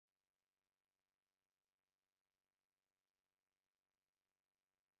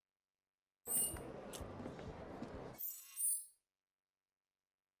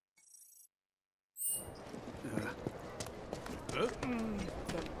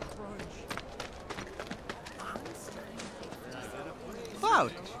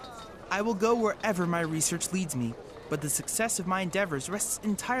Cloud, I will go wherever my research leads me, but the success of my endeavors rests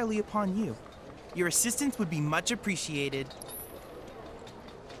entirely upon you. Your assistance would be much appreciated.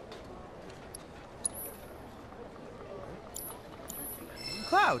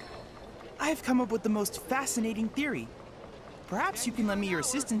 Cloud, I have come up with the most fascinating theory. Perhaps you can lend me your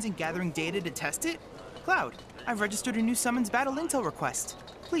assistance in gathering data to test it? Cloud, I've registered a new summons battle intel request.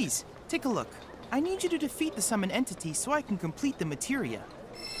 Please, take a look. I need you to defeat the summon entity so I can complete the materia.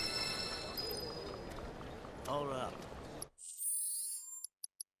 Hold up.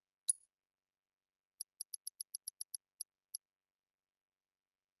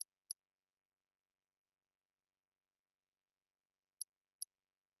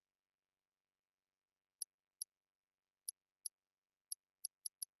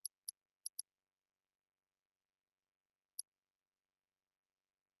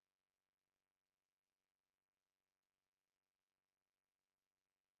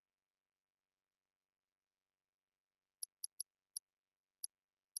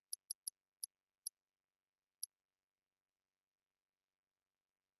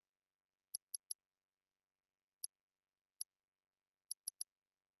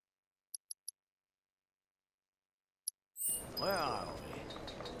 Where are we?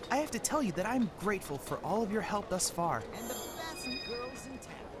 I have to tell you that I'm grateful for all of your help thus far. And the best girls in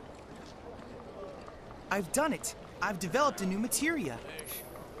town. I've done it. I've developed a new materia.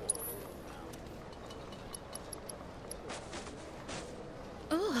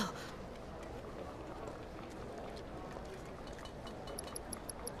 Ugh.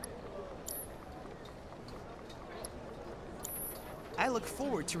 I look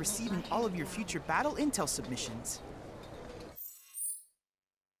forward to receiving all of your future battle intel submissions.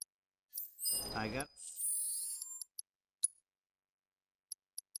 I got...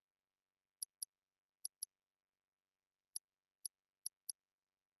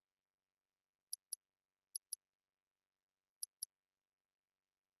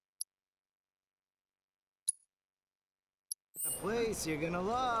 a place you're gonna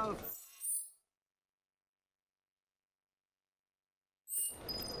love.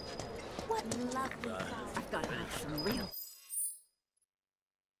 What lovely flowers. I've got to have some real...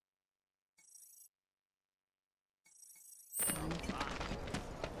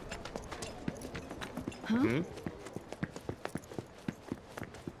 Huh? Hmm?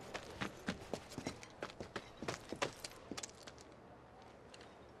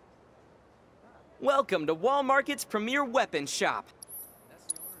 Welcome to Wall Market's premier weapon shop.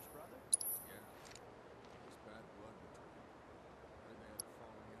 That's the owner's brother? Yeah. There's bad blood between them. Heard they had a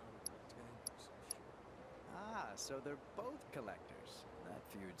falling out over a tank or some shit. Ah, so they're both collectors. That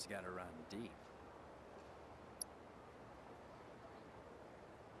feud's gotta run deep.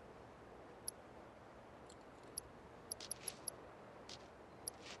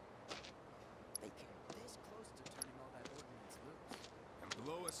 They came this close to turning all that ordnance loose. And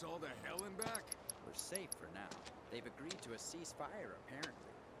blow us all to hell and back? We're safe for now. They've agreed to a ceasefire,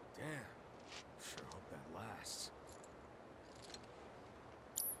 apparently. Damn. Sure hope that lasts.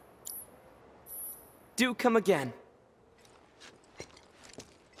 Do come again.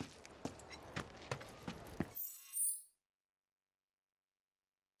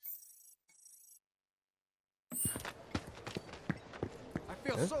 I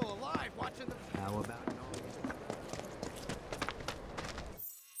feel so alive watching the... How about no?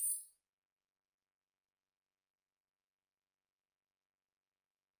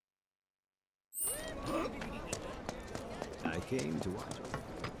 I came to watch.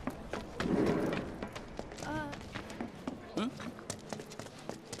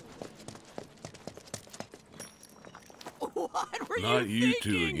 What were Not you you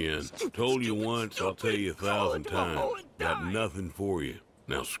two again. Told you once, I'll tell you 1,000 times. Got nothing for you.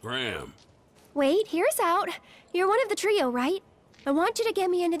 Now scram. Wait, here's out. You're one of the trio, right? I want you to get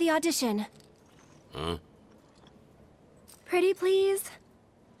me into the audition. Huh? Pretty please?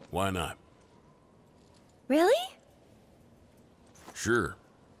 Why not? Really? Sure.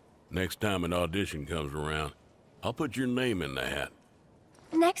 Next time an audition comes around, I'll put your name in the hat.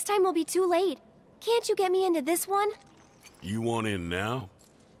 Next time will be too late. Can't you get me into this one? You want in now?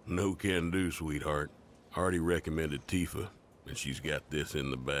 No can do, sweetheart. Already recommended Tifa, and she's got this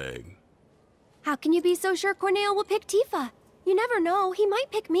in the bag. How can you be so sure Corneo will pick Tifa? You never know, he might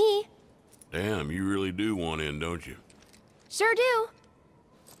pick me. Damn, you really do want in, don't you? Sure do.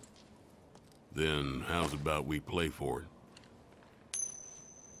 Then how's about we play for it?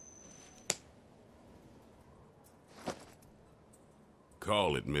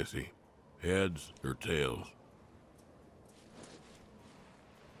 Call it, Missy. Heads or tails?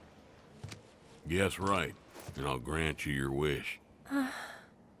 Guess right, and I'll grant you your wish.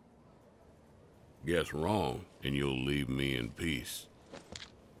 Guess wrong, and you'll leave me in peace.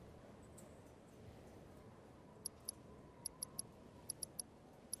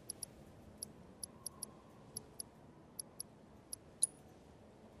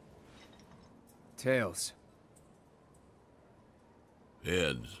 Tails.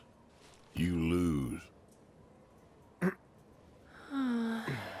 Heads. You lose.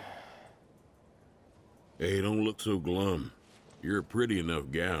 Hey, don't look so glum. You're a pretty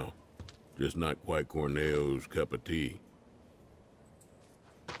enough gal. Just not quite Corneo's cup of tea.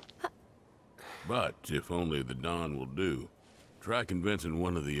 But if only the Don will do, try convincing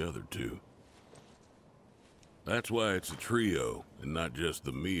one of the other two. That's why it's a trio, and not just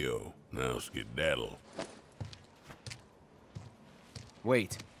the Mio. Now skedaddle.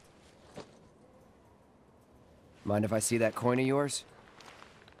 Wait. Mind if I see that coin of yours?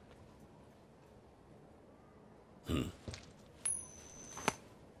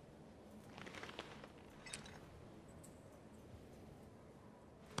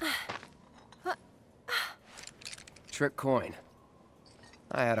 Trick coin.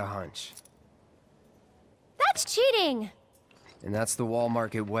 I had a hunch. That's cheating! And that's the Wall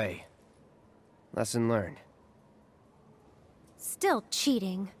Market way. Lesson learned. Still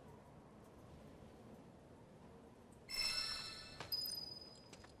cheating.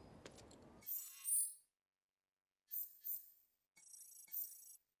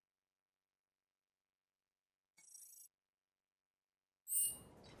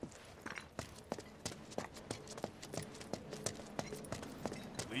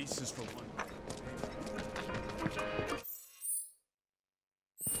 Lease is for one.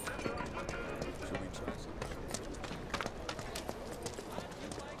 Should we try something?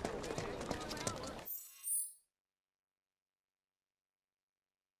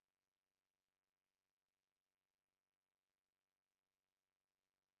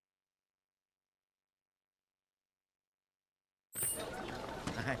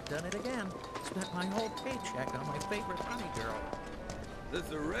 I've done it again. Spent my whole paycheck on my favorite honey girl. This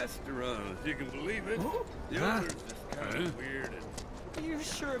is a restaurant, if you can believe it. The owner's just kind of weird and... Are you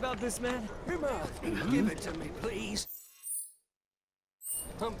sure about this, man? Come on, give it to me, please.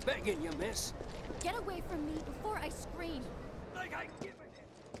 I'm begging you, miss. Get away from me before I scream. Like I give it.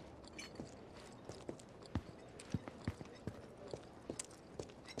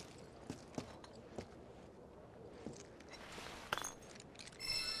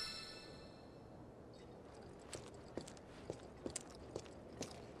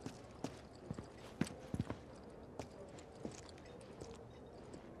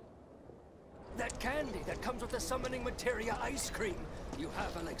 That candy that comes with the summoning materia ice cream. You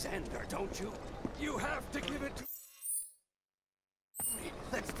have Alexander, don't you? You have to give it to me.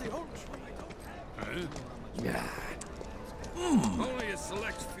 That's the only one I don't have. Yeah. Only a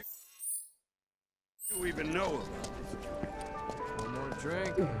select few even know about One more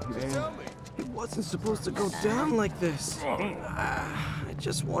drink. this. Tell me. It wasn't supposed to go down like this. I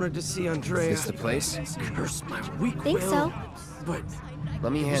just wanted to see Andrea. Is this the place? Curse my weak Think will. so. But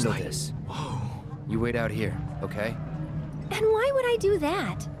Let me handle like- this. whoa. You wait out here, okay? And why would I do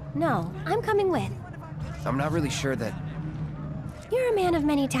that? No, I'm coming with. I'm not really sure that... You're a man of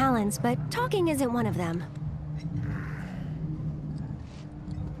many talents, but talking isn't one of them.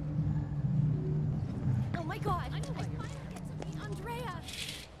 Oh my god! I finally get to meet Andrea!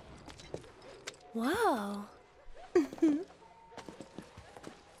 Whoa.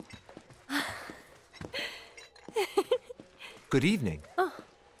 Good evening.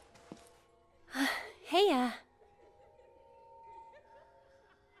 Hey,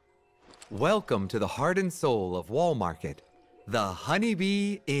 Welcome to the heart and soul of Wall Market, the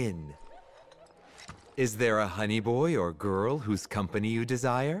Honeybee Inn. Is there a honey boy or girl whose company you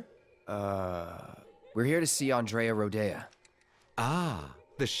desire? We're here to see Andrea Rodea. Ah,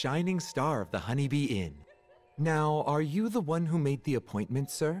 the shining star of the Honeybee Inn. Now, are you the one who made the appointment,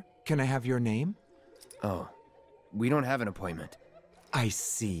 sir? Can I have your name? Oh, we don't have an appointment. I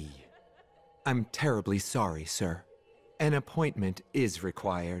see. I'm terribly sorry, sir. An appointment is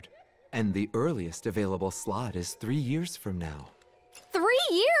required, and the earliest available slot is 3 years from now. 3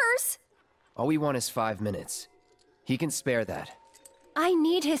 years? All we want is 5 minutes. He can spare that. I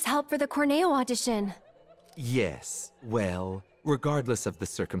need his help for the Corneo audition. Yes, well, regardless of the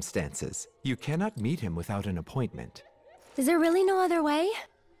circumstances, you cannot meet him without an appointment. Is there really no other way?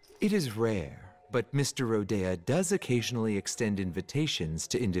 It is rare, but Mr. Rodea does occasionally extend invitations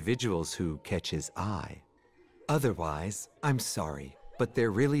to individuals who catch his eye. Otherwise, I'm sorry, but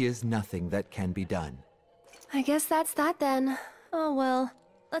there really is nothing that can be done. I guess that's that then. Oh well,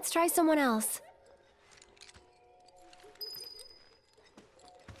 let's try someone else.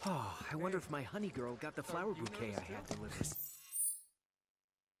 Oh, I wonder if my honey girl got the flower bouquet I had delivered.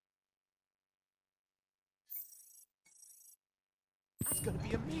 It's gonna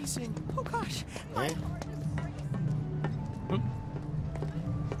be amazing. Oh gosh. My heart is...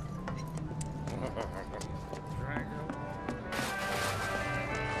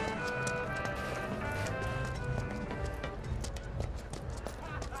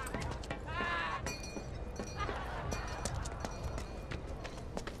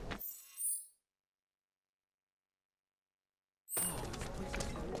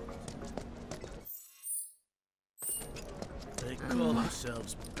 They call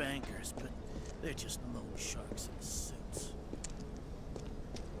themselves bankers, but they're just loan sharks in suits.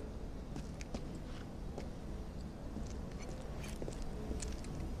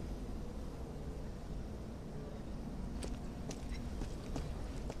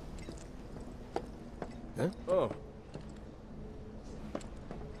 Huh? Oh.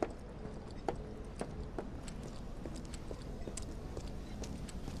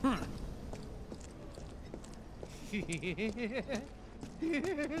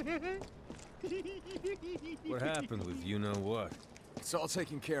 What happened with you-know-what? It's all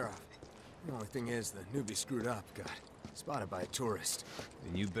taken care of. The only thing is, the newbie screwed up, got spotted by a tourist.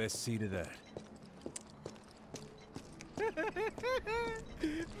 Then you best see to that.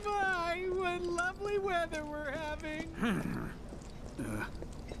 My, what lovely weather we're having! Huh.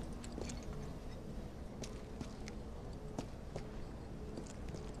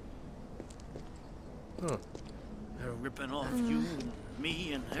 They're ripping off you and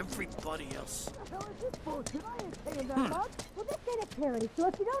me and everybody else. What the hell is this bullshit? I ain't paying that much. Well, this ain't a charity, so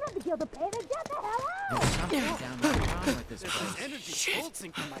if you don't have the guild to pay, then get the hell out! There's something downright wrong with this There's place. energy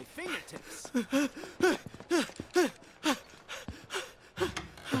pulsing from my fingertips.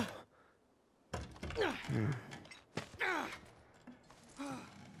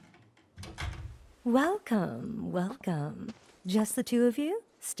 Welcome, welcome. Just the two of you?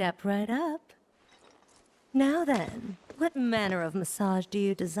 Step right up. Now then, what manner of massage do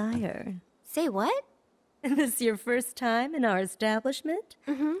you desire? Say what? This your first time in our establishment?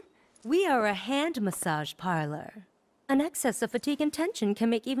 Mm-hmm. We are a hand massage parlor. An excess of fatigue and tension can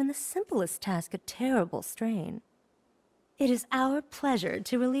make even the simplest task a terrible strain. It is our pleasure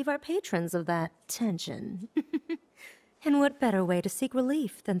to relieve our patrons of that tension. And what better way to seek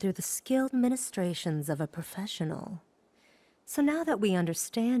relief than through the skilled ministrations of a professional? So now that we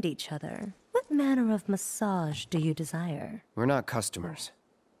understand each other, what manner of massage do you desire? We're not customers.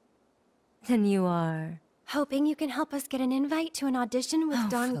 Then you are... Hoping you can help us get an invite to an audition with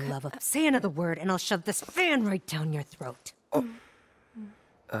Don... For the love of... Say another word and I'll shove this fan right down your throat.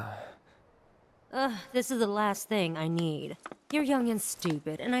 This is the last thing I need. You're young and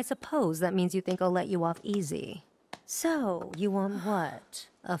stupid, and I suppose that means you think I'll let you off easy. So, you want what?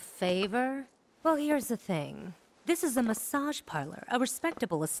 A favor? Well, here's the thing. This is a massage parlor, a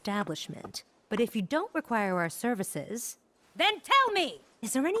respectable establishment. But if you don't require our services, then tell me!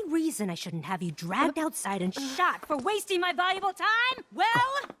 Is there any reason I shouldn't have you dragged outside and shot for wasting my valuable time? Well...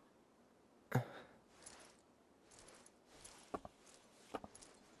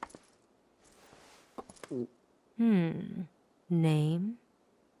 Name?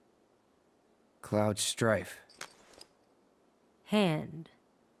 Cloud Strife. Hand.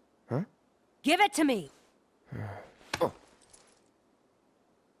 Huh? Give it to me! Oh.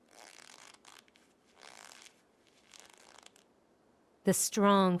 The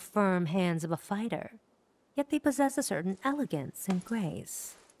strong, firm hands of a fighter, yet they possess a certain elegance and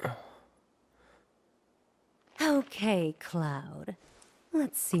grace. Okay, Cloud.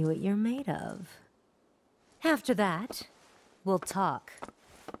 Let's see what you're made of. After that, we'll talk.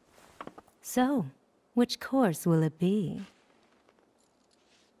 So, which course will it be?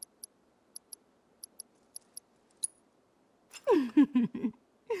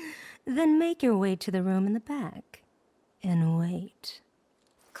 Then make your way to the room in the back. And wait.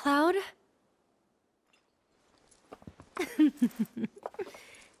 Cloud?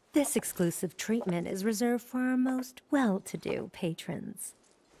 This exclusive treatment is reserved for our most well-to-do patrons.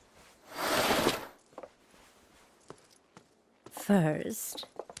 First,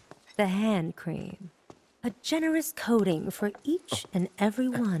 the hand cream. A generous coating for each and every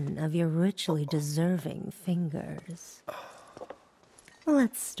one of your richly deserving fingers.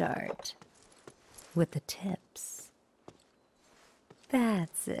 Let's start with the tips.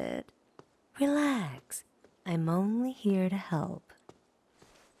 That's it. Relax. I'm only here to help.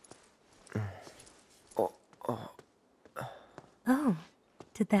 Oh,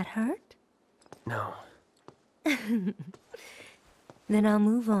 did that hurt? No. Then I'll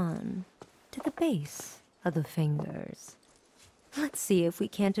move on to the base of the fingers. Let's see if we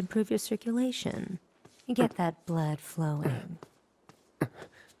can't improve your circulation. Get that blood flowing.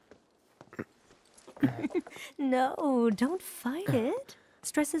 No, don't fight it.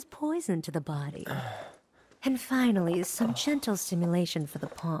 Stress is poison to the body. And finally, some gentle stimulation for the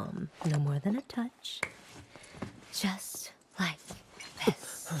palm. No more than a touch. Just like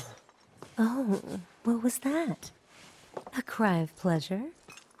this. Oh, what was that? A cry of pleasure?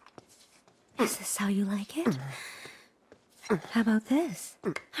 Is this how you like it? How about this?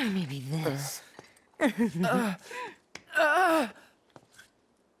 Or maybe this?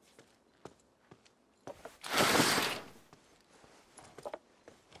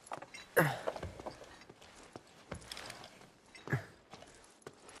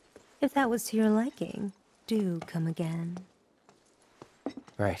 If that was to your liking, do come again.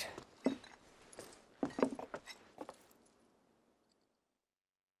 Right.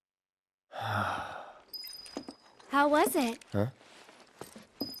 How was it? Huh?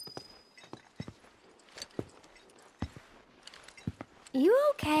 You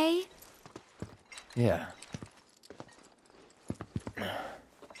okay? Yeah.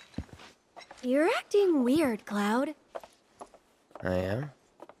 You're acting weird, Cloud. I am?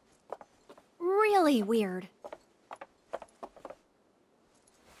 Really weird.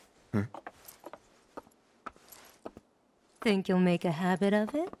 Think you'll make a habit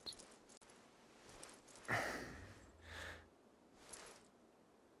of it?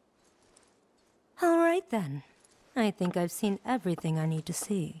 All right then. I think I've seen everything I need to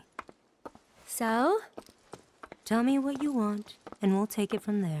see. So? Tell me what you want, and we'll take it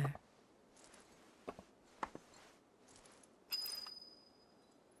from there.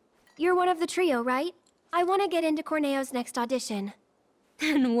 You're one of the trio, right? I want to get into Corneo's next audition.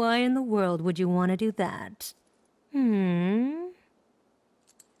 And why in the world would you want to do that?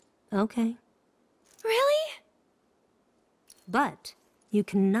 Okay. Really? But you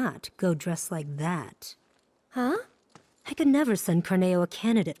cannot go dressed like that. Huh? I could never send Corneo a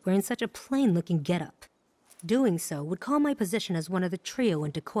candidate wearing such a plain-looking getup. Doing so would call my position as one of the trio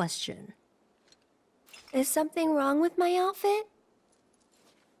into question. Is something wrong with my outfit?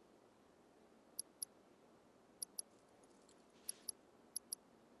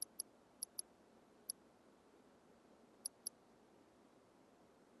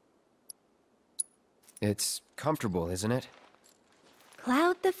 It's comfortable, isn't it?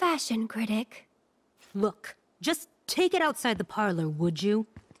 Cloud the fashion critic. Look, just take it outside the parlor, would you?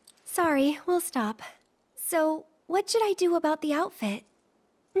 Sorry, we'll stop. So, what should I do about the outfit?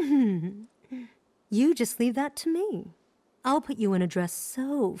 You just leave that to me. I'll put you in a dress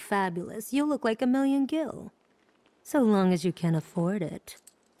so fabulous, you'll look like a million gil. So long as you can afford it.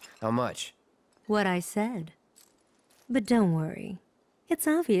 How much? What I said. But don't worry. It's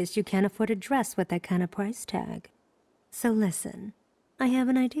obvious you can't afford a dress with that kind of price tag. So listen, I have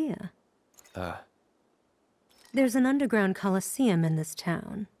an idea. There's an underground coliseum in this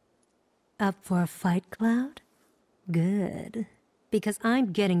town. Up for a fight, Cloud? Good. Because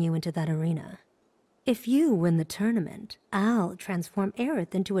I'm getting you into that arena. If you win the tournament, I'll transform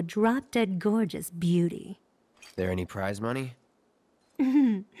Aerith into a drop-dead gorgeous beauty. There any prize money?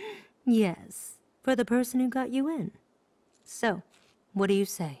 Yes, for the person who got you in. So, what do you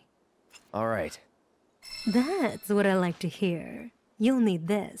say? All right. That's what I like to hear. You'll need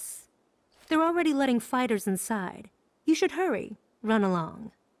this. They're already letting fighters inside. You should hurry. Run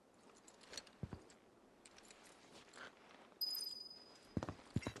along.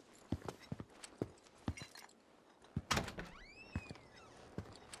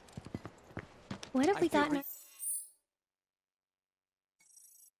 What have we gotten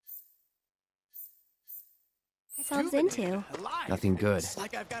ourselves into? Nothing good.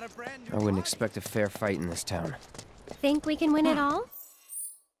 I wouldn't expect a fair fight in this town. Think we can win it all?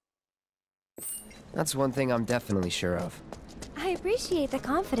 That's one thing I'm definitely sure of. I appreciate the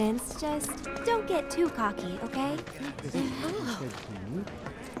confidence, just don't get too cocky, okay?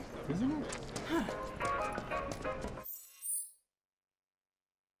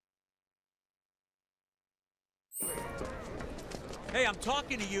 Hey, I'm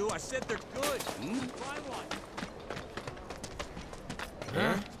talking to you. I said they're good. Try one.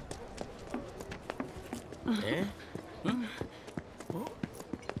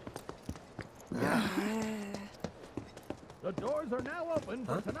 The doors are now open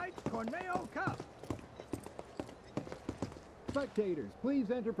for tonight's Corneo Cup. Spectators,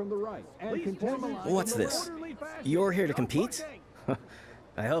 please enter from the right and contend. What's this? You're here to compete?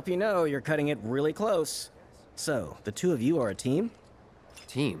 I hope you know you're cutting it really close. So, the two of you are a team?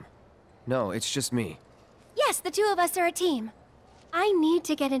 Team? No, it's just me. Yes, the two of us are a team. I need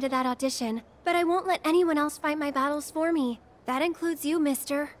to get into that audition, but I won't let anyone else fight my battles for me. That includes you,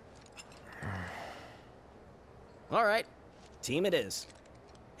 mister. All right. Team it is.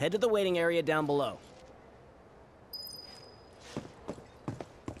 Head to the waiting area down below.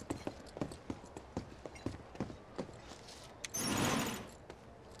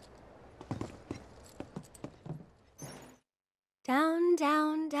 Down,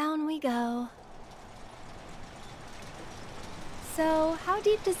 down, down we go. So, how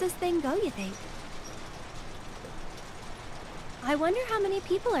deep does this thing go, you think? I wonder how many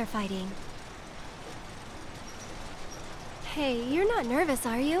people are fighting. Hey, you're not nervous,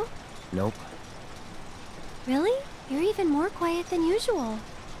 are you? Nope. Really? You're even more quiet than usual.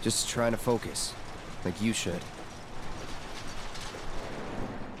 Just trying to focus. Like you should.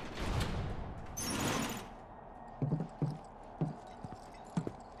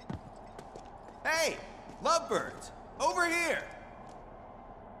 Hey! Lovebirds! Over here!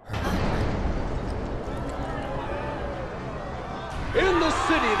 In the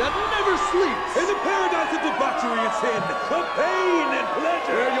city that never sleeps! In the paradise of debauchery and sin, of pain and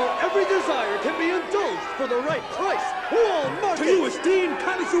pleasure! Where your every desire can be indulged for the right price! Wall Market! To you esteemed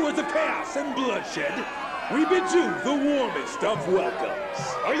connoisseurs of chaos and bloodshed, we bid you the warmest of welcomes.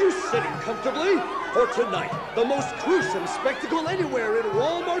 Are you sitting comfortably? For tonight, the most gruesome spectacle anywhere in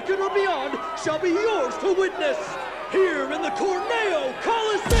Wall Market or beyond shall be yours to witness! Here in the Corneo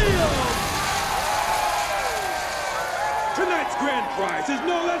Coliseum! Tonight's grand prize is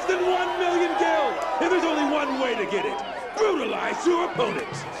no less than 1 million gil, and there's only one way to get it. Brutalize your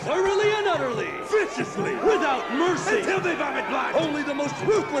opponents, thoroughly and utterly, viciously, without mercy, until they vomit blood. Only the most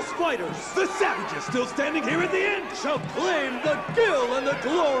ruthless fighters, the savages still standing here at the end, shall claim the gil and the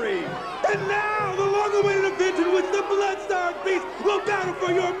glory. And now, the long-awaited event in which the blood-starved beast will battle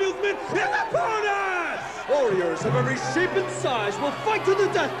for your amusement is upon us! Warriors of every shape and size will fight to the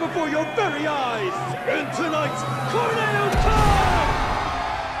death before your very eyes! In tonight's Corneo time!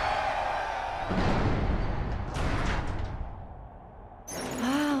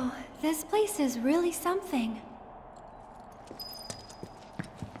 Wow, this place is really something.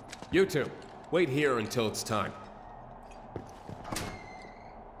 You two, wait here until it's time.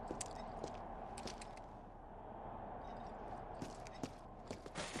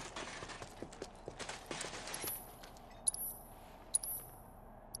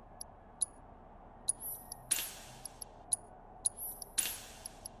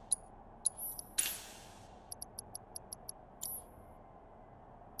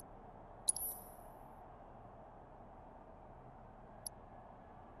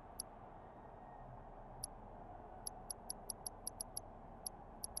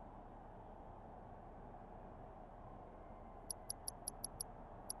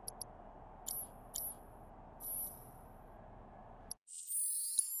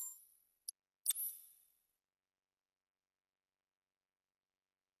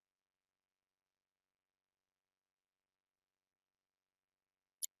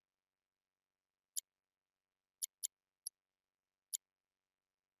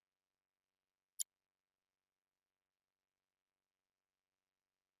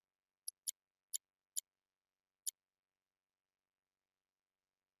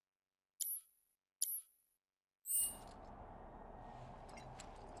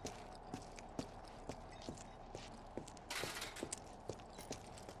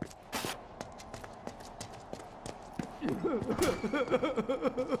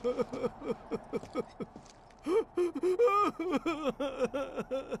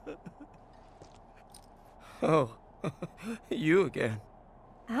 Oh, you again.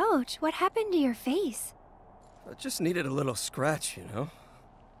 Ouch, what happened to your face? I just needed a little scratch, you know?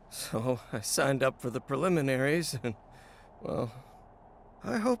 So I signed up for the preliminaries and, well,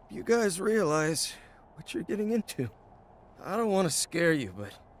 I hope you guys realize what you're getting into. I don't want to scare you,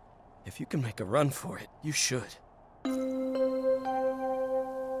 but if you can make a run for it, you should.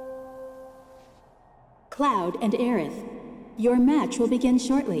 Cloud and Aerith, your match will begin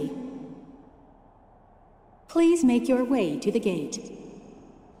shortly. Please make your way to the gate.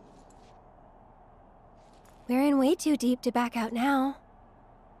 We're in way too deep to back out now.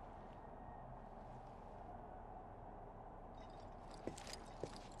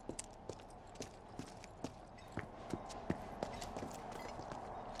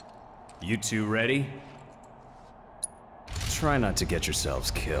 You two ready? Try not to get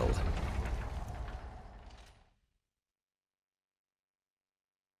yourselves killed.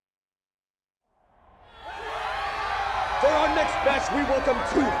 For our next match, we welcome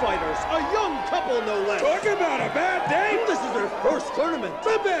two fighters, a young couple no less. Talk about a bad date! This is their first tournament.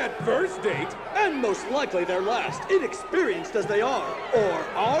 A bad first date? And most likely their last, inexperienced as they are. Or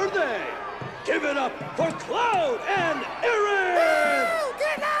are they? Give it up for Cloud and Aaron!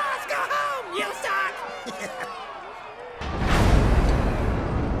 Get lost! Go home! You suck!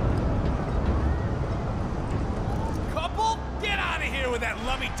 Couple? Get out of here with that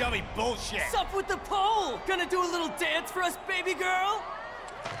lummy-dummy bullshit! What's up with the pole? Gonna do a little dance for us, baby girl?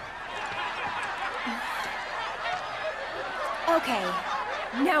 Okay,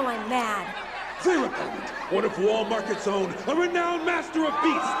 now I'm mad. Their opponent, one of Wall Market's own, a renowned master of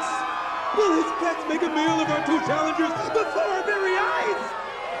beasts. Will his pets make a meal of our two challengers before our very eyes?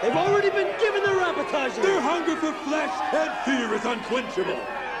 They've already been given their appetizer. Their hunger for flesh and fear is unquenchable.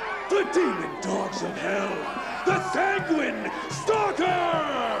 The demon dogs of hell, the sanguine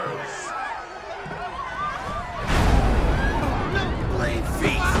stalkers! No blade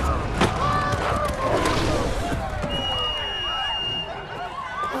feast!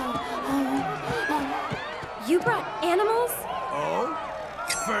 You brought animals? Oh?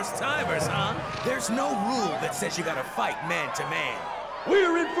 First-timers, huh? There's no rule that says you gotta fight man-to-man.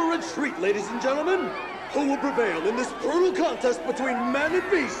 We're in for a treat, ladies and gentlemen. Who will prevail in this brutal contest between man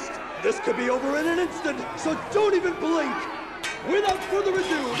and beast? This could be over in an instant, so don't even blink. Without further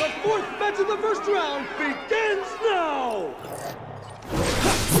ado, the fourth match of the first round begins now!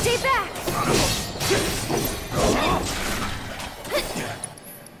 Stay back!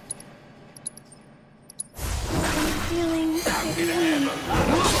 I'm feeling sick.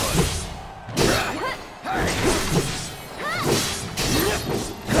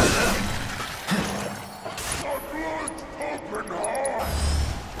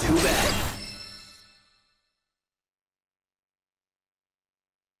 Too bad.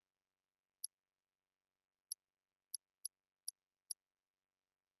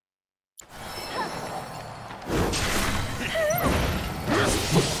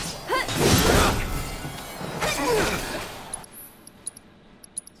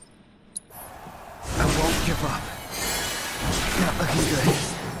 I won't give up. Not looking good.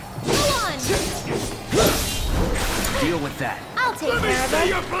 Go on! Deal with that. I'll take care of it.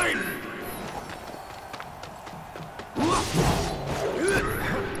 bleeding!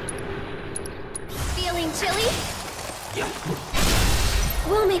 Feeling chilly?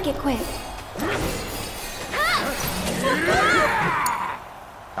 We'll make it quick.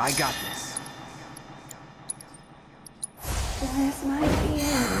 I got this. This might be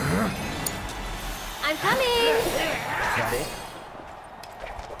it. I'm coming! Got it?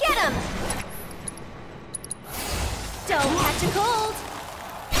 Get him! Don't catch a cold!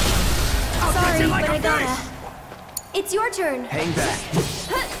 Sorry, but I gotta. It's your turn. Hang back.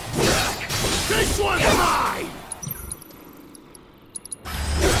 This one's mine!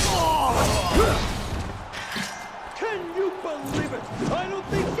 Can you believe it? I don't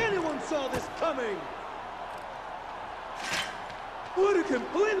think anyone saw this coming! What a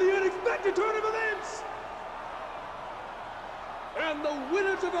completely unexpected turn of events! And the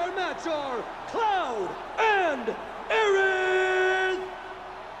winners of our match are Cloud and Aaron!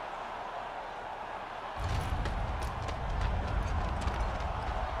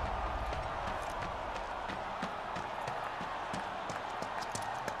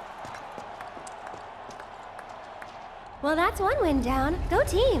 Well, that's one win down. Go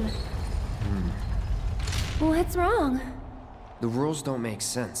team. What's wrong? The rules don't make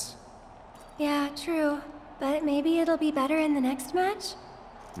sense. Yeah, true. But maybe it'll be better in the next match?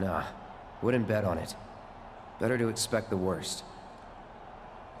 Nah, wouldn't bet on it. Better to expect the worst.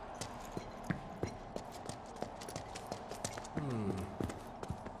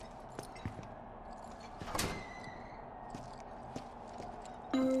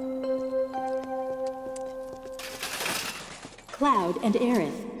 Cloud and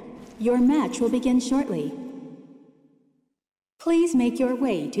Aerith, your match will begin shortly. Please make your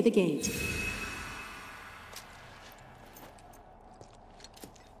way to the gate.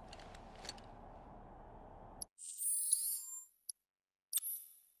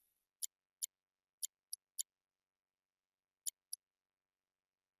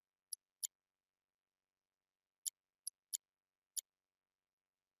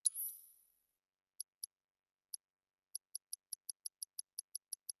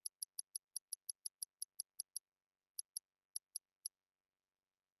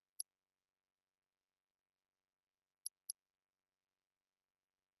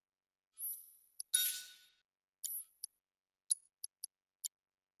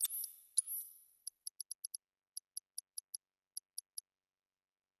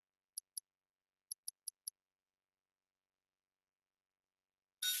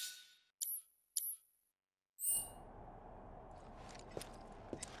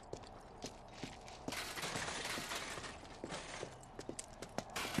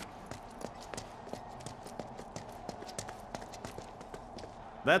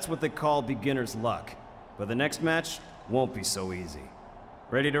 That's what they call beginner's luck. But the next match won't be so easy.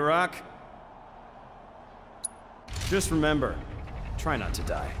 Ready to rock? Just remember, try not to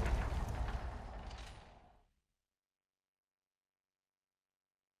die.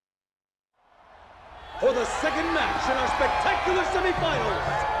 For the second match in our spectacular semifinals,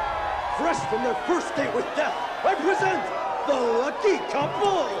 fresh from their first date with death, I present the Lucky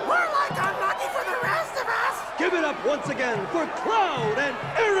Couple! We're like unlucky for the rest of us! Give it up once again for Cloud and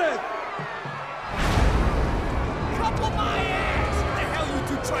Eric! Couple my ass! What the hell you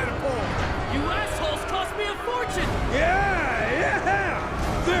two trying to pull? You assholes cost me a fortune! Yeah!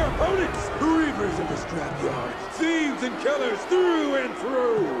 Their opponents, reavers of the scrapyard, thieves and killers through and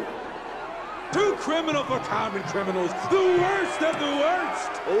through! Two criminal for common criminals, the worst of the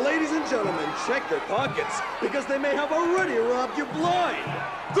worst! Ladies and gentlemen, check their pockets, because they may have already robbed you blind!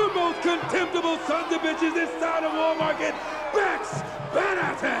 The most contemptible sons of bitches this side of Wall Market, Bex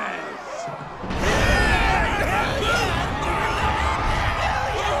Benitez! Hey,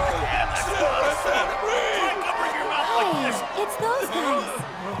 it's those guys!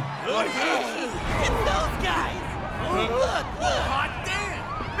 Hey, it's those guys! Oh, look! Hot damn!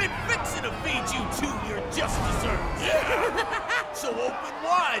 Been fixing to feed you two your just desserts! Yeah! So open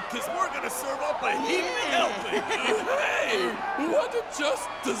wide, cause we're gonna serve up a heaping helping! Hey! What do just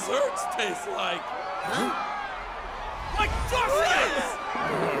desserts taste like? Huh? Like justice!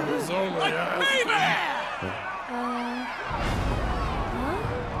 Like baby!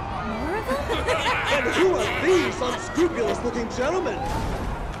 More of them? And who are these unscrupulous-looking gentlemen?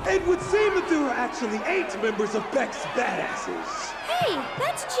 It would seem that there were actually 8 members of Beck's Badasses. Hey,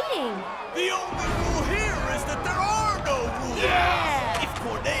 that's cheating! The only rule here is that there are no rules! Yeah! If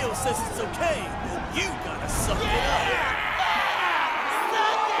Corneo says it's okay, then you gotta suck it up!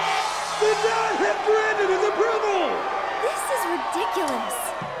 Suck it! The Don have granted his approval! This is ridiculous!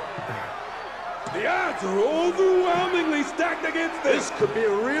 The odds are overwhelmingly stacked against this! This could be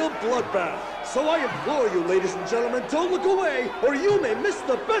a real bloodbath. So I implore you, ladies and gentlemen, don't look away, or you may miss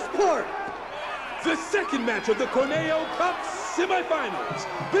the best part! The second match of the Corneo Cup semifinals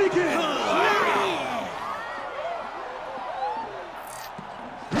begins now!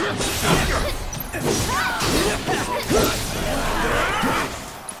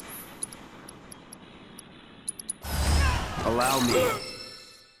 Allow me.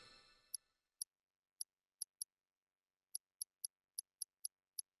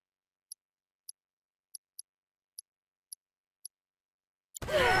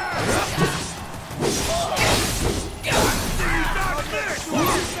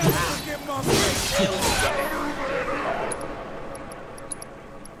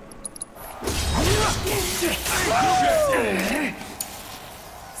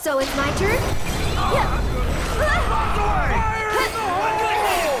 So it's my turn?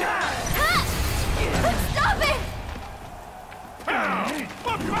 Stop it!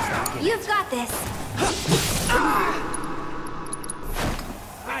 You've got this.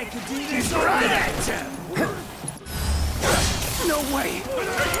 I could do this already! No way!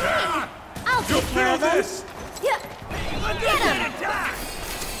 I'll take care of this. Get him!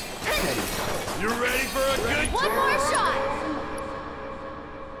 You ready for a good One more shot!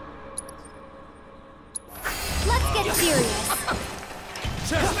 Let's get serious.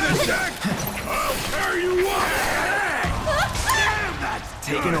 Chest this deck! I'll tear you up! Damn, that's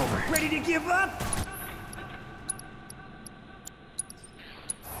taking over. Ready to give up?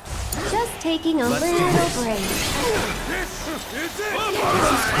 Just taking a little break. This is it!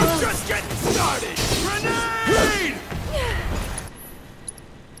 I'm just getting started! Grenade!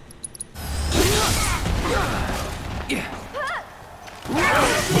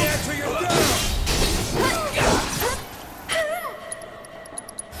 Yeah, till you're down!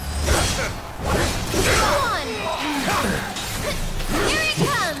 Come on! Here it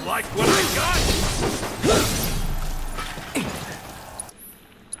comes! Like what I got?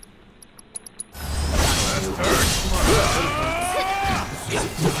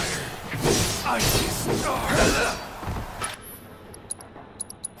 Left turn. Icy star.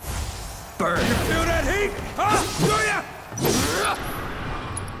 Burn. You feel that heat? Huh? Do ya?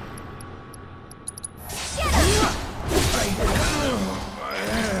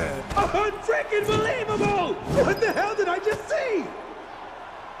 Unfreaking believable! What the hell did I just see?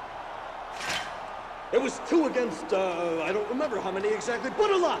 It was 2 against, I don't remember how many exactly, but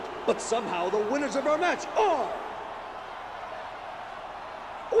a lot. But somehow the winners of our match are...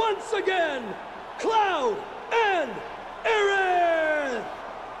 once again, Cloud and Aaron!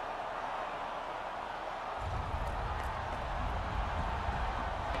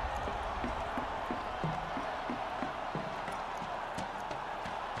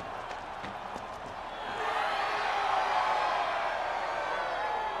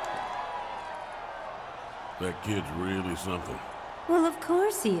 That kid's really something. Well, of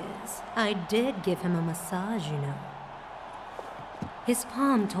course he is. I did give him a massage, you know. His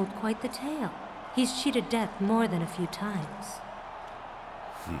palm told quite the tale. He's cheated death more than a few times.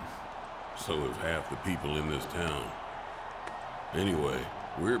 So have half the people in this town. Anyway,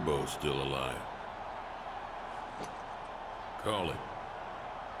 we're both still alive. Call it.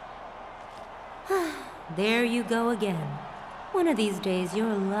 There you go again. One of these days,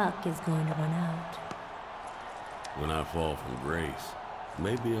 your luck is going to run out. When I fall from grace,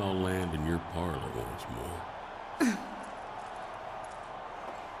 maybe I'll land in your parlor once more.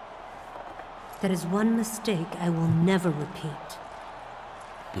 That is one mistake I will never repeat.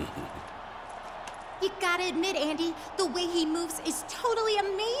 You gotta admit, Andy, the way he moves is totally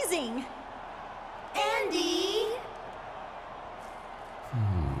amazing! Andy!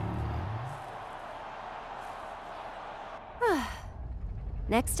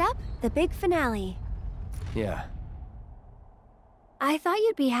 Next up, the big finale. Yeah. I thought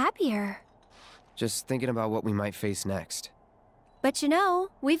you'd be happier. Just thinking about what we might face next. But you know,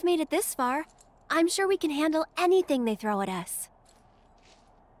 we've made it this far. I'm sure we can handle anything they throw at us.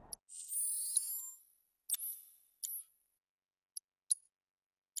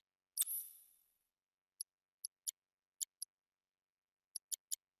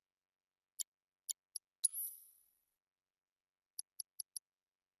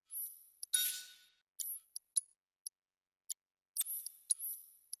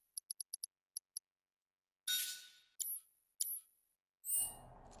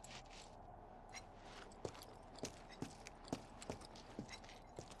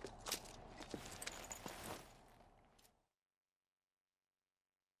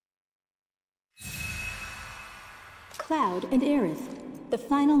 Cloud and Aerith. The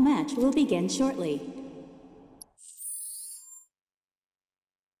final match will begin shortly.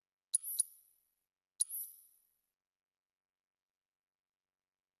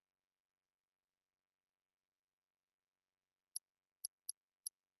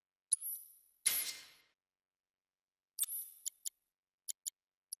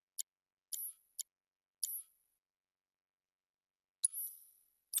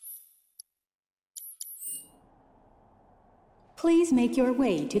 Please make your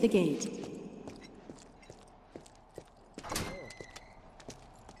way to the gate.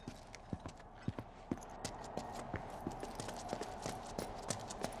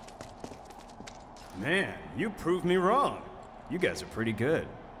 Man, you proved me wrong. You guys are pretty good.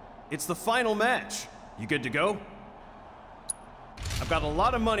 It's the final match. You good to go? I've got a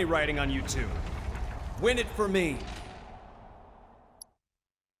lot of money riding on you two. Win it for me.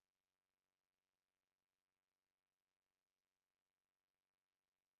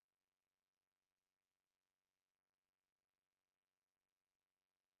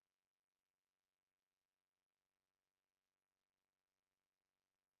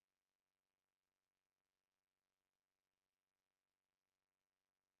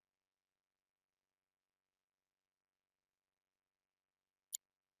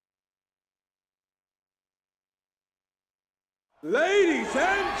 Ladies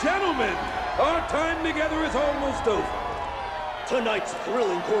and gentlemen, our time together is almost over. Tonight's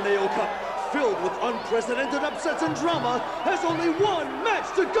thrilling Corneo Cup, filled with unprecedented upsets and drama, has only one match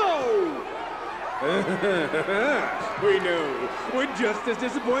to go! We know. We're just as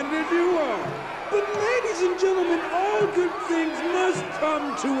disappointed as you are. But ladies and gentlemen, all good things must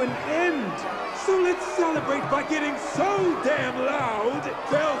come to an end. So let's celebrate by getting so damn loud,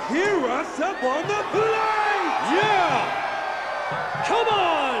 they'll hear us up on the plate! Yeah! Come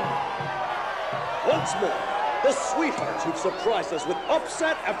on! Once more, the sweethearts who've surprised us with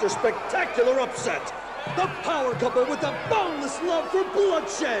upset after spectacular upset. The power couple with the boundless love for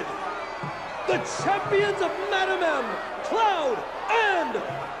bloodshed. The champions of Madam M, Cloud and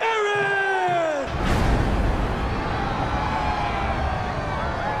Aerith!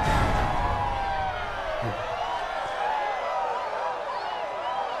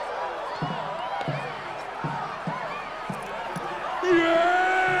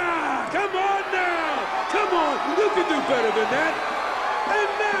 Yeah! Come on now! Come on! You can do better than that! And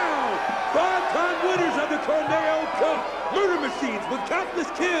now, 5-time winners of the Corneo Cup! Murder machines with countless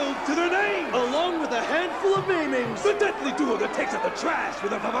kills to their names! Along with a handful of maimings! The deadly duo that takes out the trash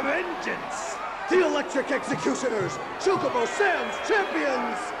with a vengeance! The Electric Executioners! Chocobo Sam's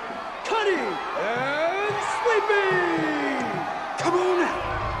champions! Cuddy and Sleepy! Come on now!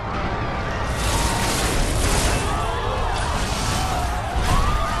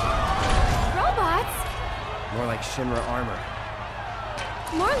 Robots? More like Shinra armor.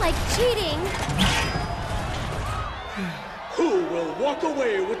 More like cheating. Who who will walk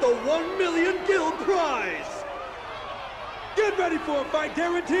away with the 1 million guild prize? Get ready for a fight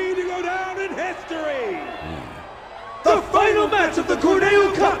guaranteed to go down in history! The final match of the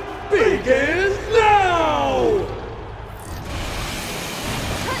Corneo Cup begins now!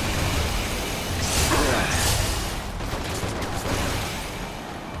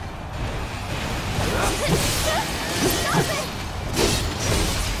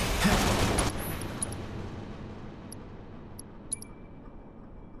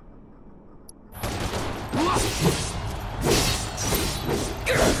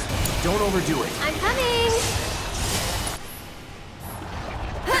 Don't overdo it. I'm coming!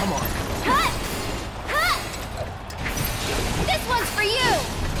 Come on. Cut! Cut! This one's for you!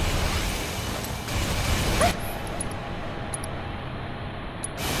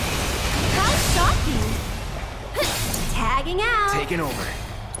 How shocking! Tagging out! Taking over.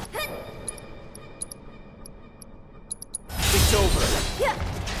 It's over.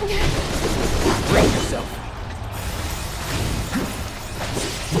 Brace yourself.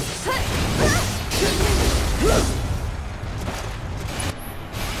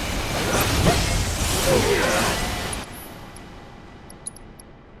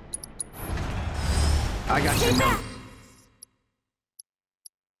 I got you now.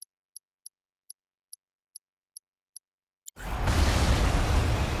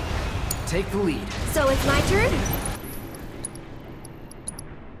 Take the lead. So it's my turn?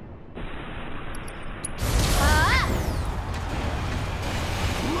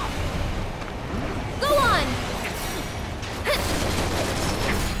 Go on!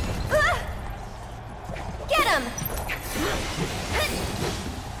 Get him!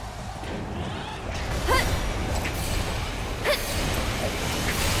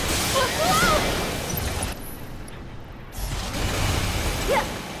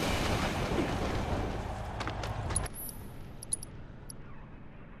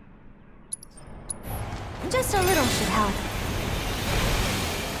 Just a little should help.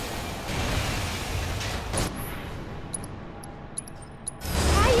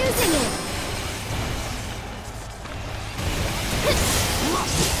 Try using it.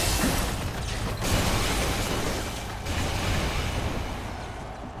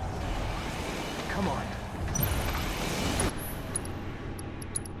 Come on.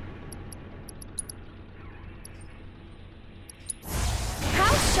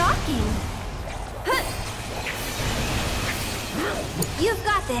 How shocking! You've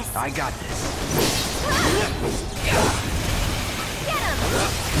got this. I got this. Get him!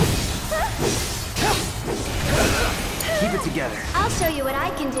 Keep it together. I'll show you what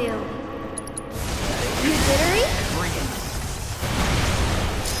I can do. You jittery? Bring it.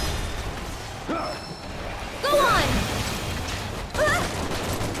 Go on!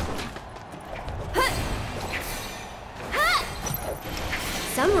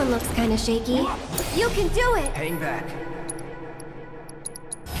 Someone looks kind of shaky. You can do it! Hang back.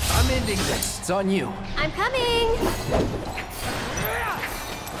 I'm ending this. It's on you. I'm coming!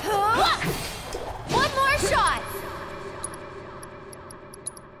 One more shot!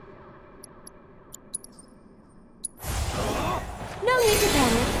 No need to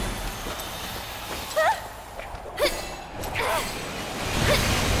panic.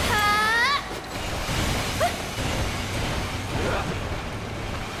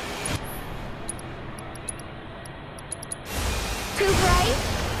 Too bright?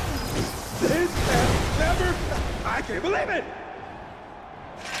 This has never... I can't believe it!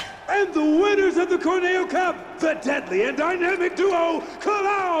 And the winners of the Corneo Cup, the deadly and dynamic duo,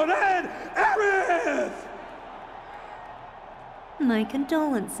 Cloud and Aerith! My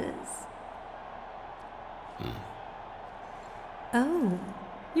condolences. Oh,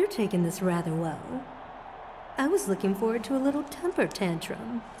 you're taking this rather well. I was looking forward to a little temper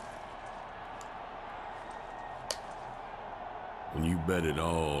tantrum. When you bet it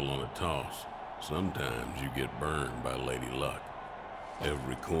all on a toss, sometimes you get burned by Lady Luck.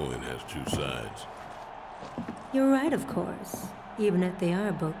 Every coin has two sides. You're right, of course, even if they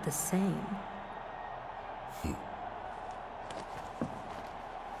are both the same.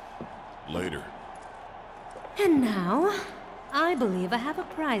 Later. And now, I believe I have a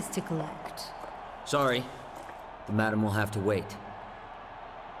prize to collect. Sorry. The madam will have to wait.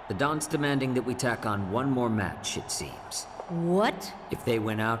 The Don's demanding that we tack on one more match, it seems. What? If they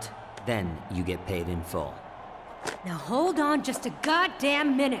win out, then you get paid in full. Now hold on just a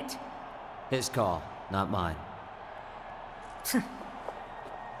goddamn minute. His call, not mine.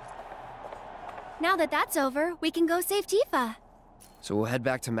 Now that that's over, we can go save Tifa. So we'll head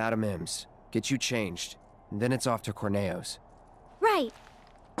back to Madame M's, get you changed, and then it's off to Right.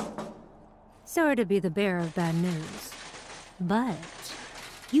 Sorry to be the bearer of bad news. But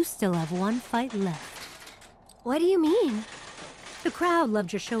you still have one fight left. What do you mean? The crowd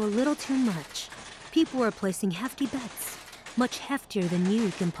loved your show a little too much. People were placing hefty bets, much heftier than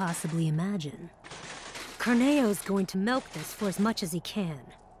you can possibly imagine. Corneo's going to milk this for as much as he can.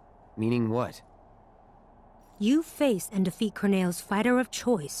 Meaning what? You face and defeat Corneo's fighter of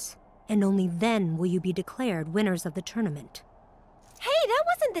choice, and only then will you be declared winners of the tournament. Hey, that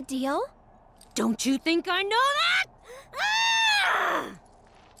wasn't the deal. Don't you think I know that? Ah!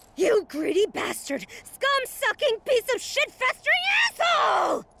 You greedy bastard! Scum-sucking piece of shit-festering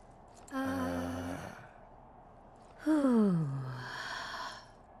asshole!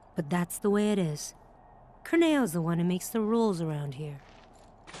 But that's the way it is. Corneo's the one who makes the rules around here.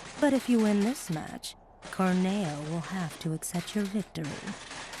 But if you win this match, Corneo will have to accept your victory.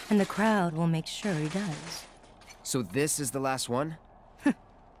 And the crowd will make sure he does. So this is the last one?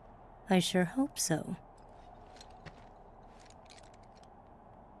 I sure hope so.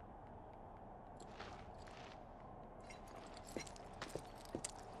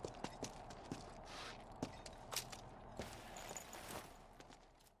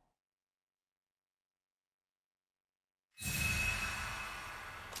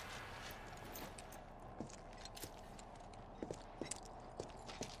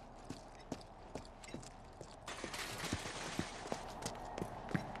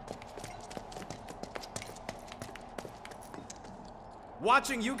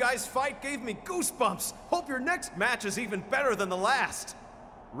 Watching you guys fight gave me goosebumps. Hope your next match is even better than the last.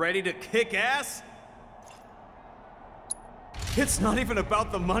 Ready to kick ass? It's not even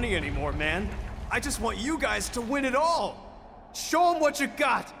about the money anymore, man. I just want you guys to win it all. Show them what you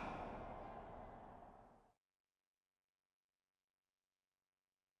got.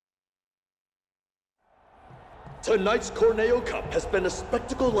 Tonight's Corneo Cup has been a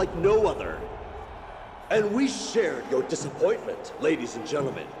spectacle like no other. And we shared your disappointment, ladies and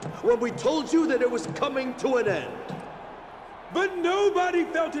gentlemen, when we told you that it was coming to an end. But nobody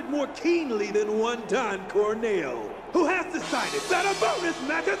felt it more keenly than one Don Corneo, who has decided that a bonus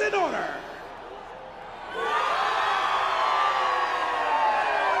match is in order.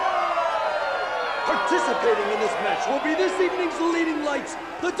 Participating in this match will be this evening's leading lights,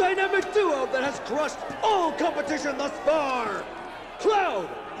 the dynamic duo that has crushed all competition thus far, Cloud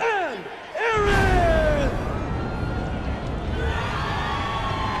and Aaron!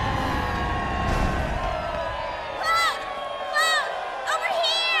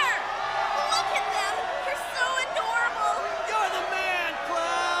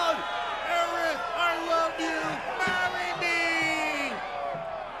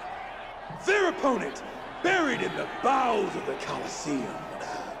 Opponent, buried in the bowels of the Colosseum.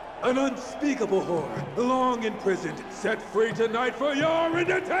 An unspeakable horror, long imprisoned, set free tonight for your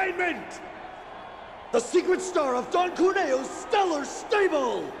entertainment! The secret star of Don Corneo's stellar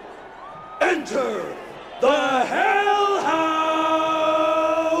stable! Enter the Hell House!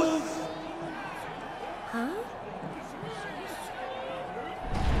 Huh?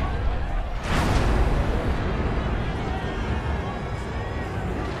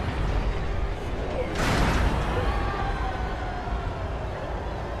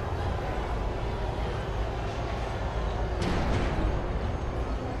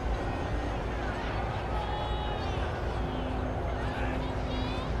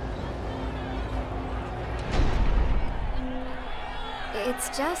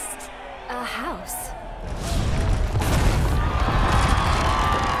 It's just a house.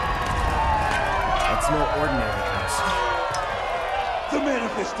 That's no ordinary house. The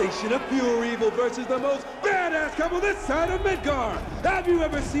manifestation of pure evil versus the most badass couple this side of Midgar. Have you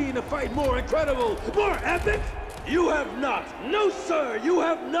ever seen a fight more incredible, more epic? You have not. No, sir, you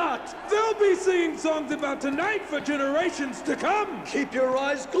have not. They'll be singing songs about tonight for generations to come. Keep your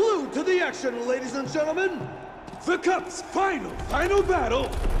eyes glued to the action, ladies and gentlemen. The Cup's final battle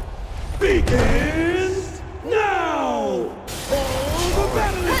begins now! All the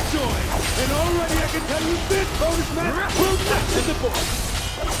battle is joined, and already I can tell you this bonus match will not disappoint!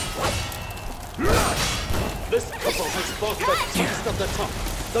 This couple has fought the toughest of the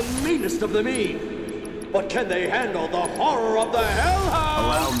tough, the meanest of the mean. But can they handle the horror of the Hell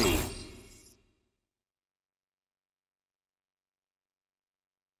House? Allow me.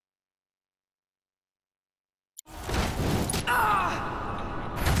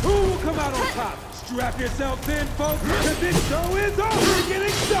 Who will come out on top? Strap yourselves in, folks, because this show is already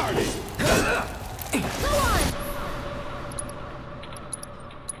getting started! Go on!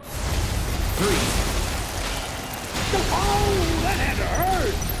 3. Oh, that had to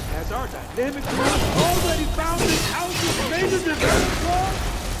hurt! Has our dynamic group already found this house's major dessert floor?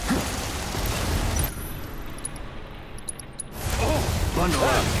 Bundle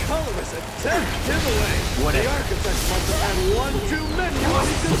up. Colorist a 10th giveaway. Whatever. The architect must have had one too many when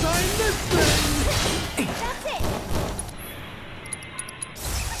he designed this thing. That's it!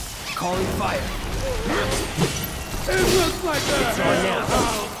 Calling fire. It looks like the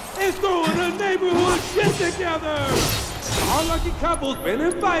house is throwing a neighborhood shit together. Our lucky couple's been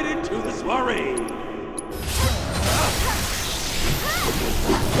invited to the soiree.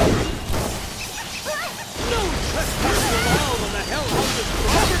 No trespassing allowed on the Hell House's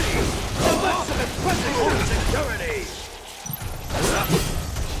property. Unless of impressing home security.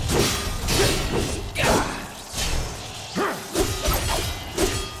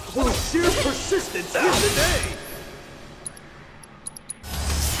 Well, sheer persistence is the day.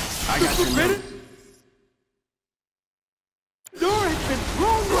 I got the minute. Door has been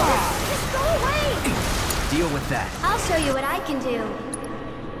thrown wide. Just go away! Deal with that. I'll show you what I can do.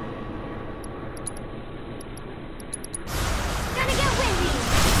 Gonna get windy!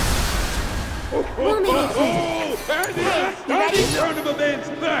 We'll make it quick. And the exciting turn of events,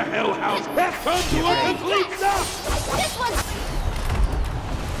 the Hell House has come to a complete stop. This one's...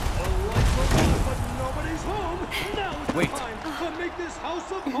 But nobody's home. Now is the time to make this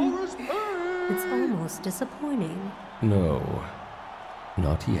house of horrors burn. It's almost disappointing. No,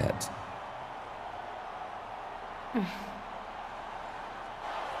 not yet.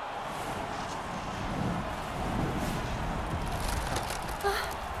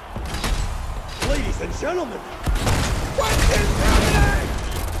 Ladies and gentlemen, what is happening?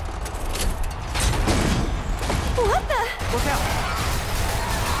 What the? Look out!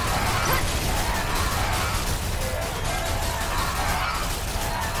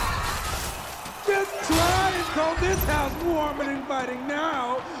 Just try and call this house warm and inviting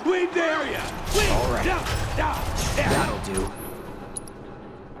now. We dare ya. All right. That'll do.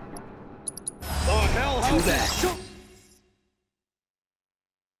 The Hell House is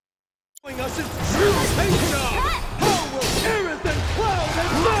showing us its true nature. How will Aerith and Cloud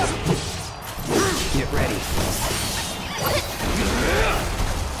and Mist? Get ready.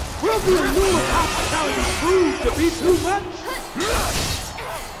 Will the allure of hospitality prove to be too much?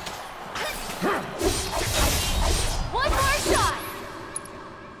 One more shot!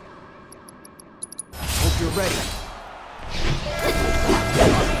 Hope you're ready.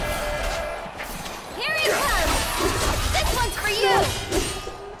 Here he comes! This one's for you!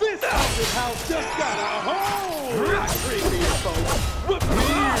 This haunted house just got a whole lot creepier, folks. What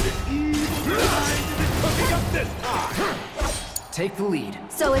weird and evil mind is it cooking up this time? Take the lead.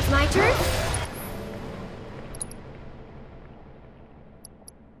 So it's my turn?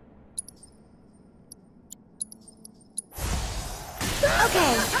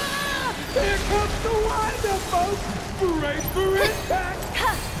 Okay. Here comes the wind-up, folks. Brace for impact.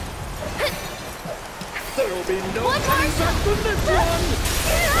 There'll be no One more back from this one.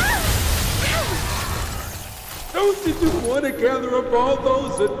 Don't you just want to gather up all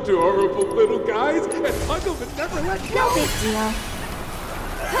those adorable little guys and hug them and never let go? No big deal.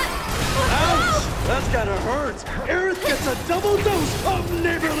 Ouch! That's gotta hurt. Aerith gets a double dose of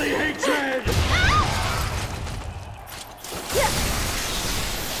neighborly hatred.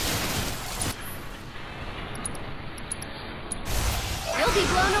 You'll be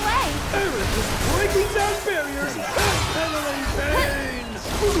blown away. Aerith is breaking down barriers and peddling pain.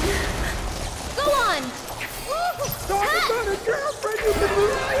 Go on. Talk about a girlfriend you can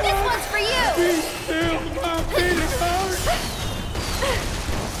rely on. This one's for you. Be still, my beating heart.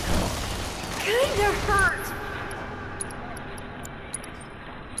 Kinda hurt.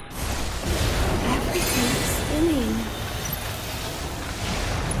 Everything's spinning.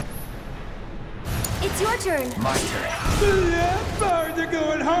 It's your turn. My turn. The birds are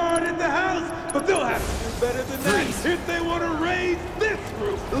going hard at the house, but they'll have to do better than that if they want to raise this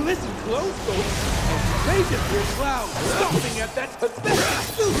roof. Listen close, folks. They just hear Cloud stomping at that pathetic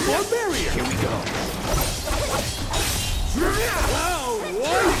steel barrier. Here we go. Wow,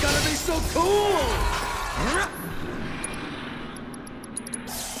 why you gotta be so cool?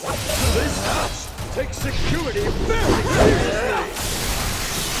 This house takes security very seriously.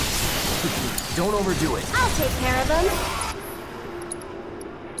 Don't overdo it. I'll take care of them.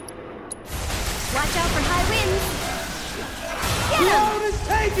 Watch out for high winds. Get him! Cloud is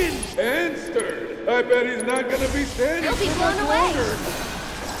taken and stirred. I bet he's not gonna be standing He'll be for blown much away. longer.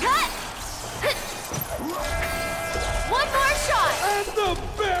 Cut! One more shot! And the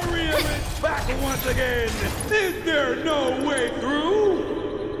barrier is back once again. Is there no way through?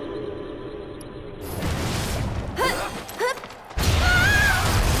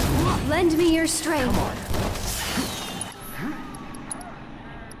 Lend me your strength.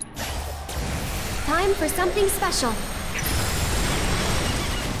 Time for something special.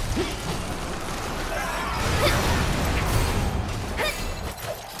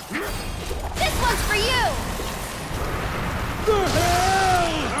 This one's for you! The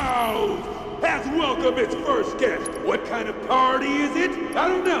Hell House has welcomed its first guest. What kind of party is it? I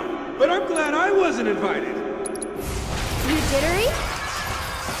don't know, but I'm glad I wasn't invited. You jittery?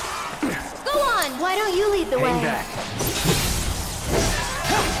 Go on! Why don't you lead the way? Hang back.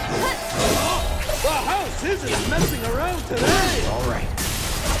 The house isn't messing around today! All right.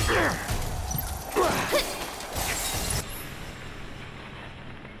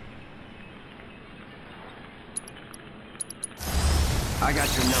 I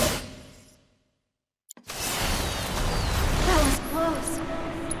got your number. That was close.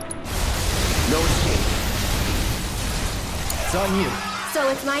 No escape. It's on you. So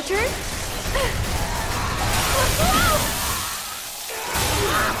it's my turn?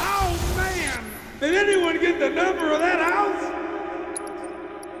 Oh, man! Did anyone get the number of that house?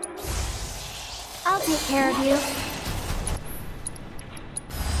 I'll take care of you.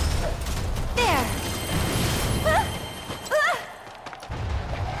 There.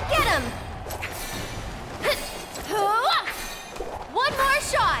 Get him! One more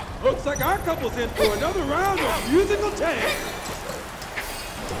shot! Looks like our couple's in for another round of musical tag.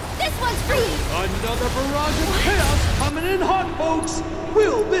 This one's free! Another barrage of chaos coming in hot, folks!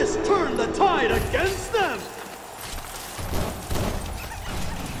 Will this turn the tide against them?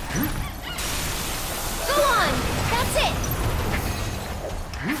 Go on! That's it!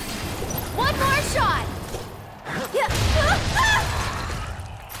 One more shot!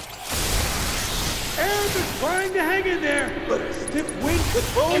 Aaron is trying to hang in there, but a stiff wind could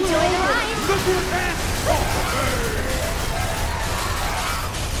roll Enjoy the her over. ride. Look for that!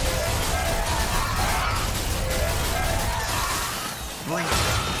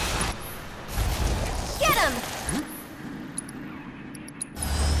 Get him!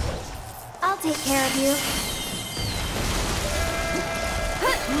 I'll take care of you.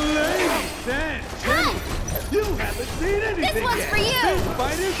 Ladies and gentlemen, you haven't seen anything This one's yet. for you. This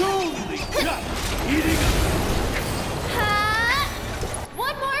fight is only just heating up.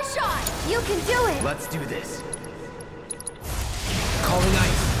 One more shot! You can do it! Let's do this. Calling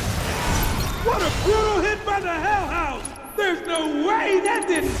ice. What a brutal hit by the Hell House! There's no way that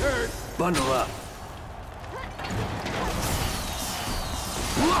didn't hurt! Bundle up.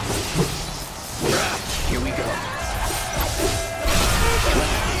 Here we go.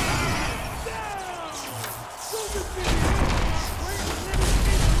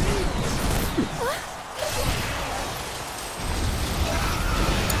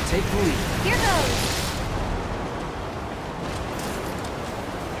 Take the lead. Here goes!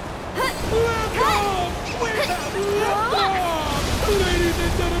 Ladies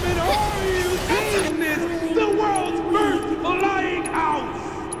and gentlemen, are you seeing this? The world's first flying house!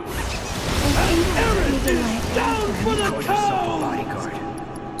 And Aaron is down for the count! Bodyguard.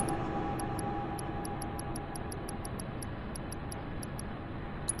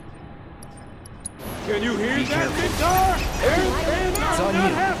 Can you hear that guitar? Aaron's fans are on not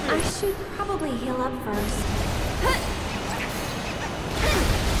you. happy! I should probably heal up first.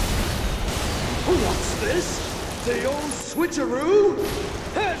 What's this? The old switcheroo?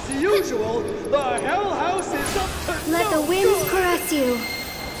 As usual, the Hell House is up to Let the winds caress you.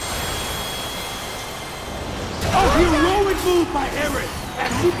 A heroic move by Erin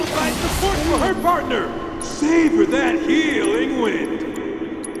as she provides support for her partner. Savor that healing wind.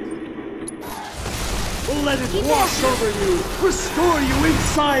 Let it wash over you, restore you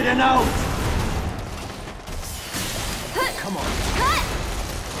inside and out. Come on.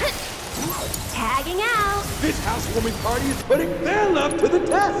 Tagging out. This housewarming party is putting their love to the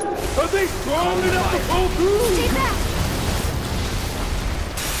test. Are they strong enough to pull through? Stay back.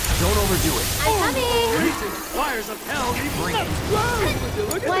 Don't overdo it. I'm coming. Raging fires of hell need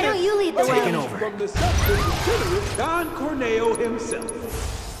Why don't you lead the way? Taking over. From the substitute, Don Corneo himself.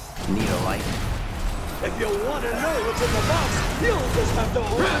 Need a light? If you want to know what's in the box, you'll just have to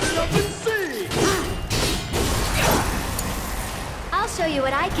open it up and see. I'll show you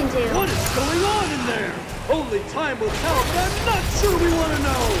what I can do. What is going on in there? Only time will tell, but I'm not sure we want to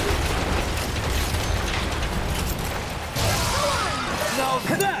know. Now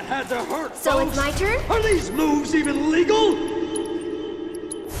that had to hurt, So folks. it's my turn? Are these moves even legal?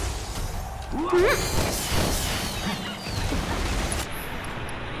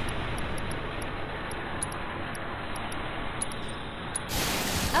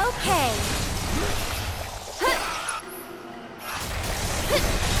 Okay.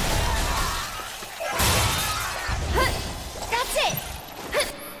 That's it.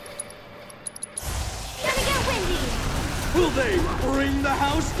 Gonna get windy. Will they bring the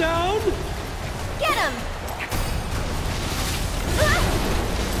house down? Get him.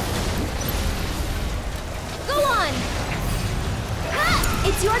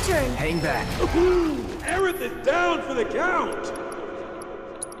 It's your turn. Hang back. Aerith is down for the count.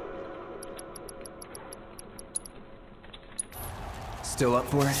 Still up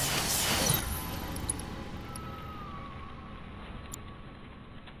for it?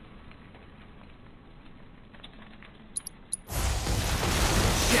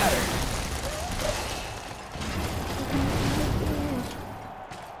 Shatter.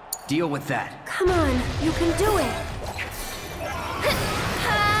 Deal with that. Come on, you can do it.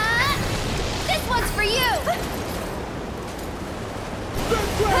 This one's for you. The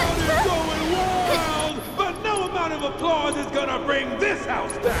crowd is going wild, but no amount of applause is gonna bring this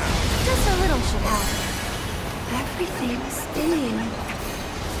house down. Just a little should help. Everything's spinning.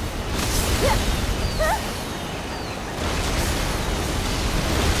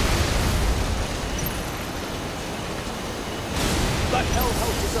 The Hell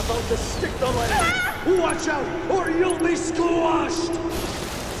House is about to stick the landing. Watch out, or you'll be squashed.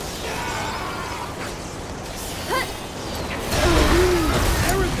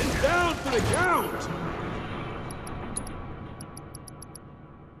 Everything's down for the count.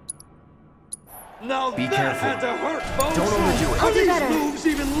 Now Be that careful. had to hurt, folks. Don't overdo it. Are do these better. moves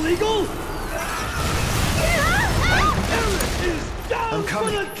even legal? Aerith is down I'm for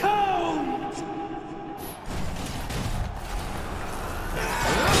coming. the count.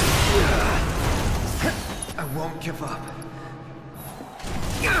 I won't give up.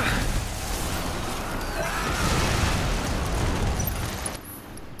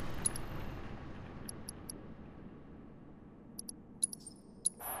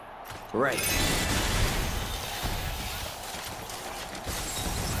 Right.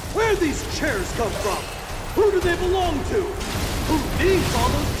 Where'd these chairs come from? Who do they belong to? Who needs all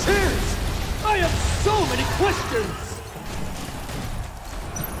those chairs? I have so many questions!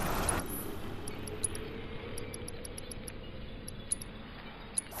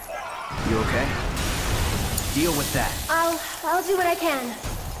 You okay? Deal with that. I'll do what I can.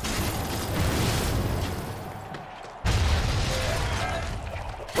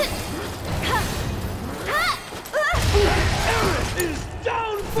 Aerith is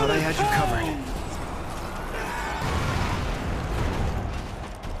down for Thought the I had you covered.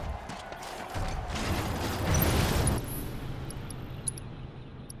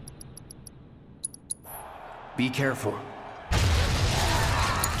 Be careful.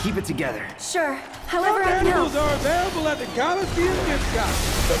 Keep it together. Sure. However I can Animals help. are available at the Coliseum gift shop.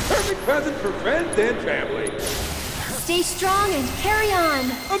 The perfect present for friends and family. Stay strong and carry on.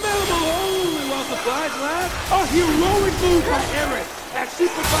 Available only while supplies last. A heroic move from Aerith as she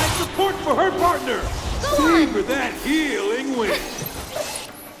provides support for her partner. Savor that healing wind.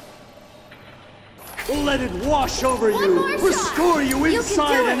 Let it wash over One you, more shot. restore you You can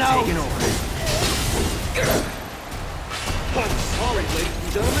inside do it. and out. Taking over. I'm sorry, ladies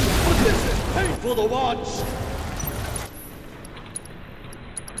and gentlemen, but this is painful to watch.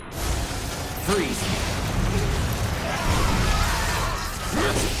 Freeze.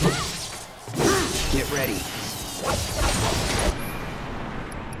 Get ready.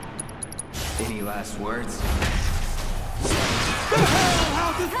 Any last words? The Hell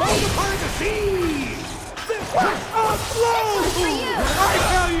House is falling apart at the seams. This was a blow! I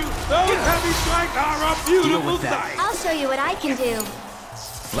tell you, those heavy strikes are a beautiful with that. sight. I'll show you what I can do.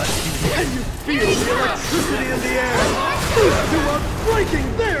 Let's do Can this. you feel the electricity in the air? These two are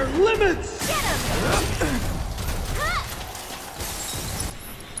breaking their limits! Get him!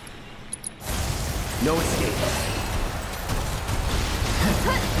 No escape.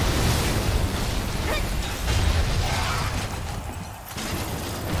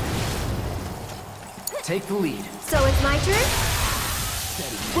 Take the lead. So it's my turn?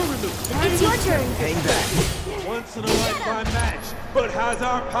 We're in the It's your turn. Hang back. once in a lifetime match. But has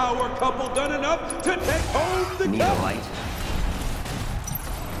our power couple done enough to take home the Need a cup? light?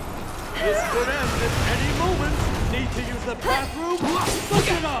 This could end at any moment. Need to use the bathroom?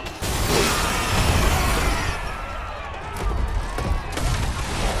 Look it up!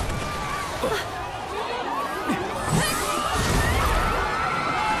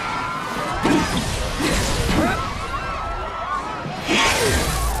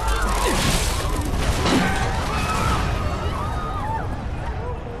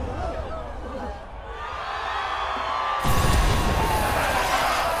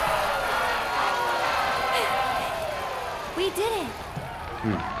 We did it.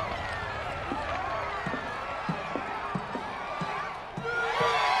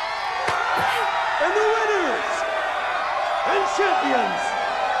 And the winners and champions,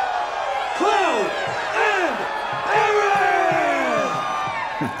 Cloud and Aaron!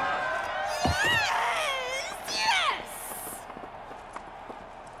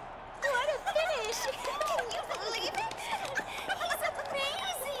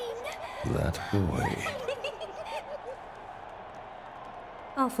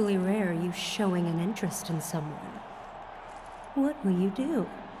 Awfully rare you showing an interest in someone. What will you do?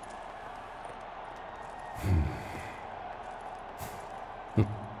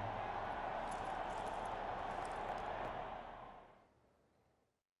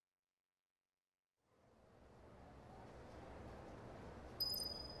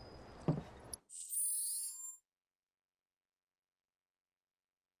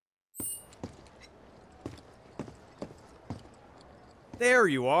 There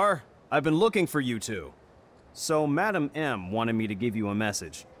you are. I've been looking for you two. So Madam M wanted me to give you a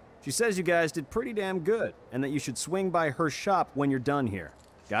message. She says you guys did pretty damn good, and that you should swing by her shop when you're done here.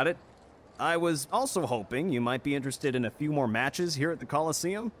 Got it? I was also hoping you might be interested in a few more matches here at the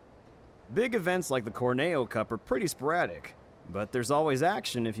Coliseum. Big events like the Corneo Cup are pretty sporadic, but there's always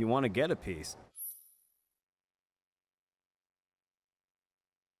action if you want to get a piece.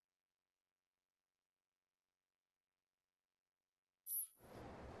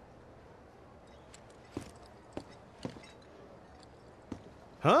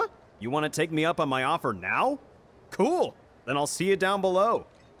 Huh? You want to take me up on my offer now? Cool. Then I'll see you down below.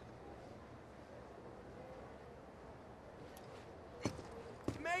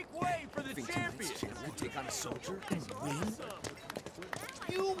 Make way for the champion! You take on a soldier and win?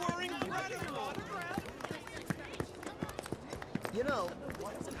 You were incredible! You know...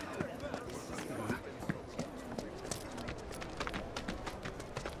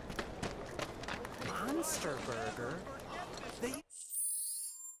 Monster Burger?